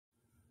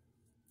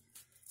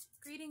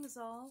Greetings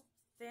all.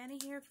 Fanny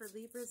here for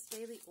Libra's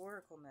Daily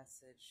Oracle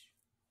Message.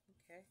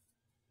 Okay,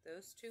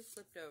 those two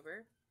flipped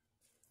over.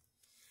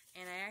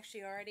 And I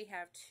actually already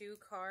have two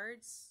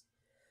cards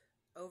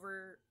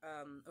over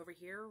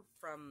here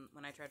from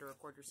when I tried to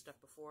record your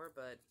stuff before,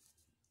 but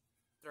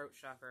throat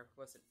chakra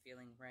wasn't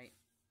feeling right.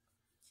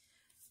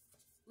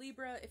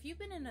 Libra, if you've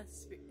been in an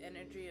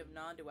energy of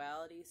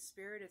non-duality,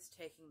 Spirit is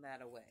taking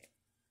that away.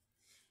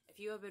 If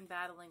you have been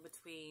battling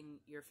between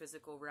your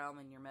physical realm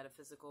and your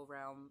metaphysical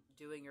realm,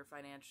 doing your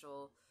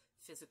financial,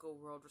 physical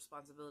world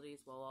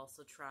responsibilities while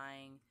also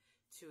trying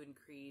to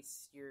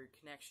increase your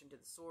connection to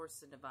the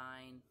source and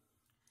divine,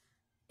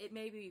 it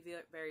may be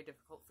very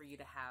difficult for you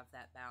to have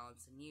that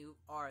balance, and you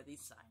are the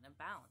sign of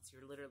balance.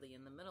 You're literally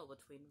in the middle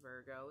between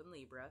Virgo and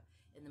Libra,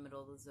 in the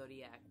middle of the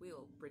zodiac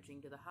wheel,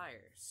 bridging to the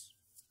highers.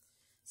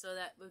 So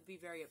that would be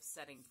very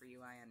upsetting for you,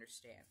 I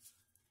understand.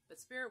 But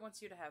Spirit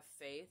wants you to have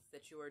faith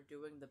that you are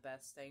doing the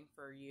best thing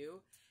for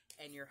you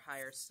and your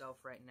higher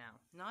self right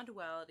now.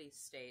 Non-duality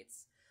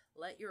states,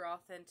 let your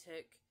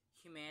authentic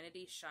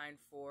humanity shine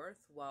forth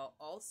while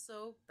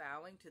also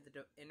bowing to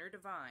the inner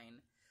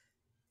divine.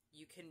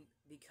 You can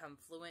become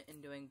fluent in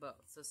doing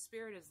both. So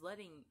Spirit is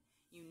letting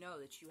you know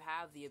that you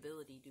have the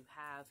ability to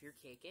have your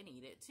cake and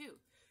eat it too.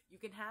 You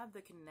can have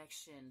the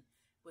connection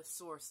with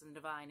Source and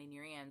Divine and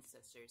your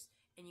ancestors.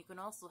 And you can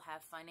also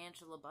have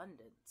financial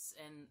abundance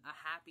and a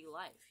happy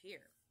life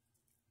here.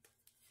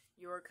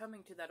 You are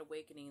coming to that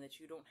awakening that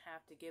you don't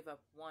have to give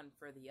up one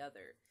for the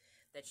other.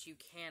 That you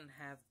can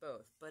have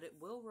both. But it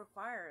will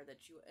require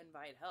that you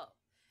invite help.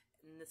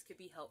 And this could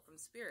be help from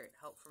Spirit,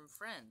 help from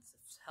friends,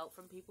 help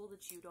from people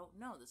that you don't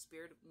know. The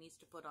Spirit needs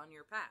to put on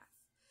your path.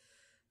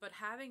 But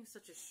having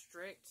such a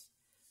strict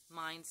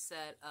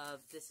mindset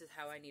of this is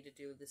how I need to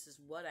do, this is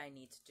what I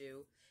need to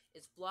do,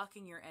 is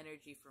blocking your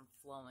energy from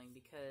flowing,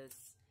 because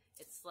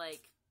it's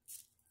like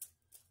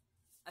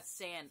a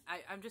sand.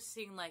 I'm just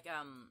seeing like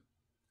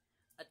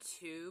a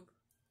tube,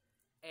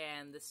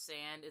 and the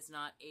sand is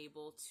not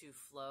able to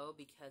flow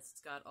because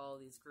it's got all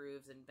these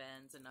grooves and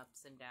bends and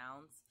ups and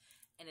downs,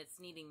 and it's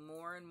needing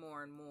more and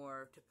more and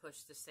more to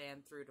push the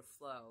sand through to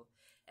flow.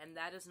 And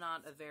that is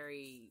not a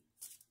very...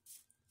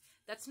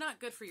 that's not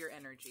good for your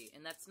energy,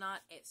 and that's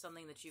not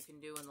something that you can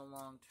do in the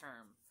long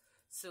term.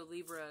 So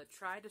Libra,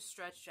 try to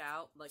stretch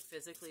out, like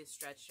physically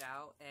stretch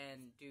out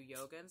and do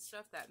yoga and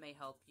stuff. That may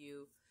help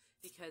you,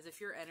 because if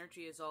your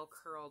energy is all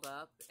curled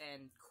up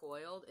and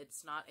coiled,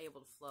 it's not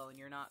able to flow, and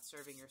you're not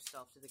serving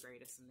yourself to the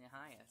greatest and the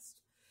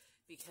highest,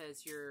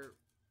 because you're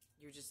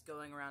just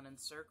going around in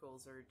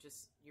circles, or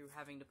just you're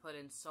having to put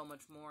in so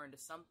much more into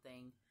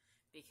something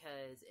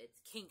because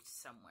it's kinked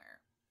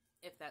somewhere,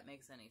 if that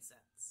makes any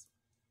sense.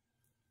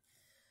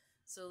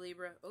 So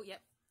Libra, oh yep,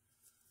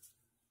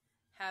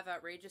 have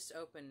outrageous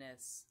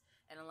openness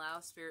and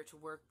allow Spirit to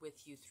work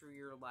with you through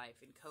your life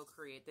and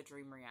co-create the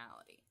dream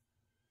reality.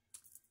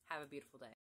 Have a beautiful day.